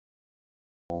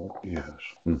Yes.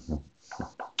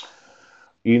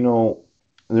 You know,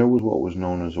 there was what was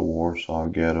known as a Warsaw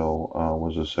Ghetto,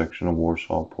 was a section of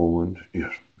Warsaw, Poland.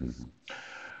 Yes.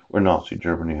 Where Nazi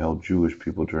Germany held Jewish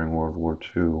people during World War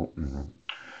II.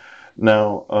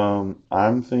 Now,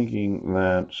 I'm thinking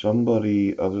that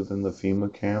somebody other than the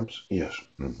FEMA camps, yes.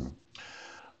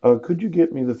 Could you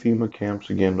get me the FEMA camps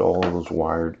again to all of those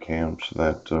wired camps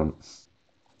that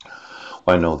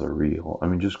I know they're real? I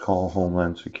mean, just call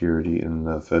Homeland Security and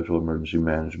the Federal Emergency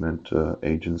Management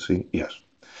Agency. Yes.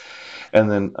 And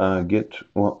then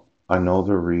well, I know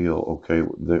they're real. Okay.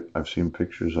 I've seen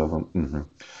pictures of them.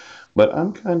 But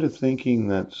I'm kind of thinking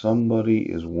that somebody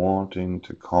is wanting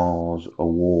to cause a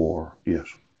war. Yes.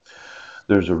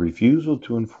 There's a refusal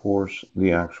to enforce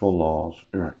the actual laws.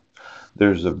 Right.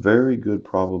 There's a very good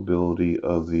probability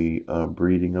of the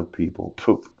breeding of people.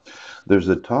 Poof. There's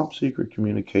a top secret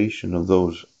communication of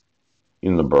those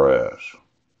in the brass.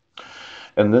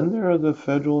 And then there are the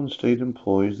federal and state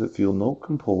employees that feel no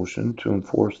compulsion to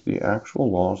enforce the actual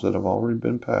laws that have already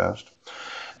been passed,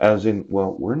 as in,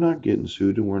 well, we're not getting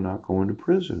sued and we're not going to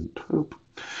prison. Poop.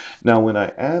 Now, when I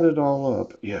add it all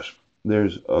up, yes,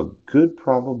 there's a good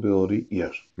probability,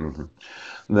 yes,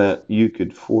 that you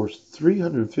could force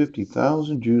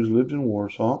 350,000 Jews lived in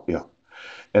Warsaw, yeah,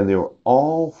 and they were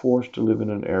all forced to live in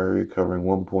an area covering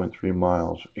 1.3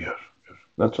 miles. Yes,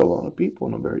 that's a lot of people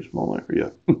in a very small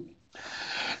area.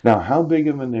 Now, how big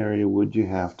of an area would you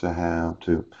have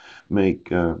to make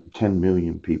 10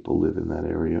 million people live in that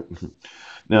area?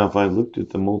 Now, if I looked at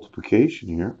the multiplication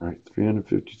here, right,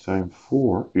 350 times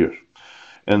 4, yes,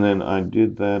 and then I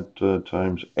did that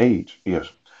times 8, yes,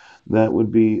 that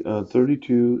would be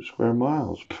 32 square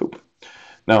miles. Poop.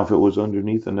 Now, if it was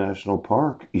underneath a national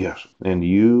park, yes, and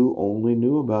you only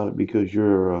knew about it because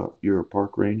you're a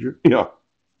park ranger, yeah,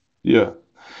 yeah.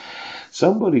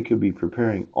 Somebody could be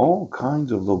preparing all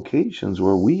kinds of locations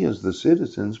where we as the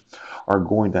citizens are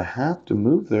going to have to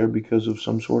move there because of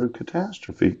some sort of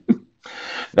catastrophe.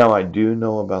 Now, I do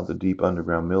know about the deep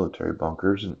underground military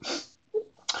bunkers, and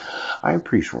I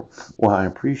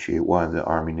appreciate why the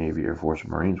Army, Navy, Air Force,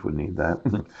 and Marines would need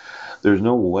that. There's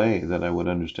no way that I would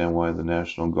understand why the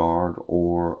National Guard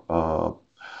or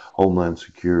Homeland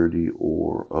Security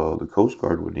or the Coast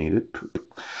Guard would need it.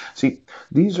 See,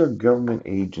 these are government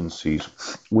agencies.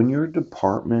 When you're a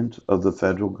department of the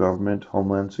federal government,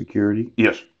 Homeland Security,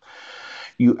 yes,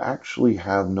 you actually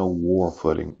have no war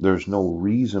footing. There's no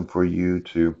reason for you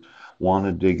to want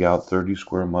to dig out 30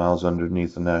 square miles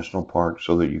underneath the national park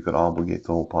so that you could obligate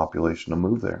the whole population to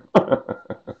move there.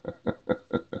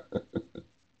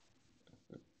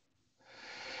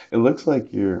 It looks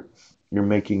like you're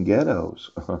making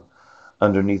ghettos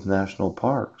underneath national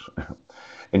parks,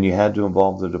 and you had to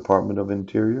involve the Department of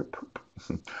Interior.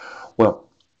 Well,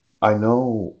 I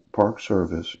know Park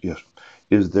Service, yes.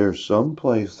 Is there some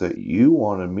place that you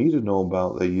wanted me to know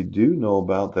about that you do know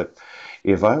about that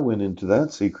if I went into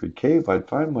that secret cave, I'd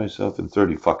find myself in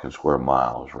 30 fucking square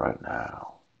miles right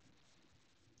now?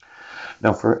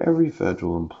 Now, for every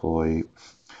federal employee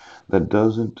that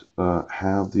doesn't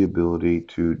have the ability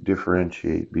to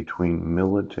differentiate between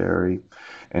military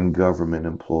and government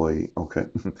employee. Okay.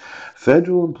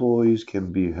 Federal employees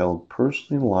can be held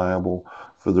personally liable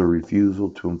for the refusal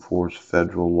to enforce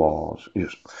federal laws.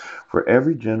 Yes. For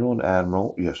every general and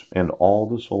admiral, yes, and all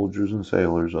the soldiers and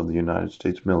sailors of the United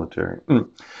States military.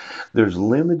 There's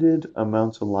limited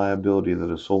amounts of liability that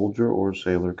a soldier or a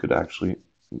sailor could actually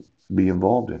be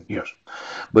involved in. Yes.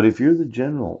 But if you're the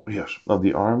general, yes, of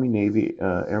the Army, Navy,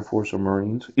 Air Force, or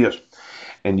Marines, yes,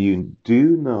 and you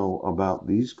do know about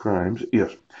these crimes,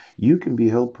 yes, you can be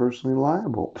held personally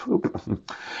liable.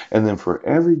 And then for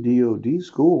every DOD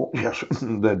school, yes,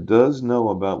 that does know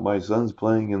about my son's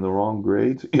playing in the wrong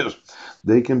grades, yes,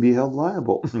 they can be held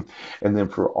liable. And then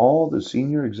for all the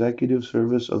senior executive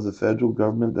service of the federal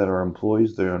government that are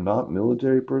employees, they are not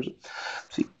military persons.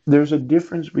 See, there's a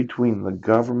difference between the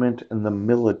government and the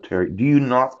military. Do you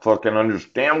not fucking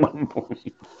understand what I'm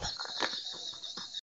saying?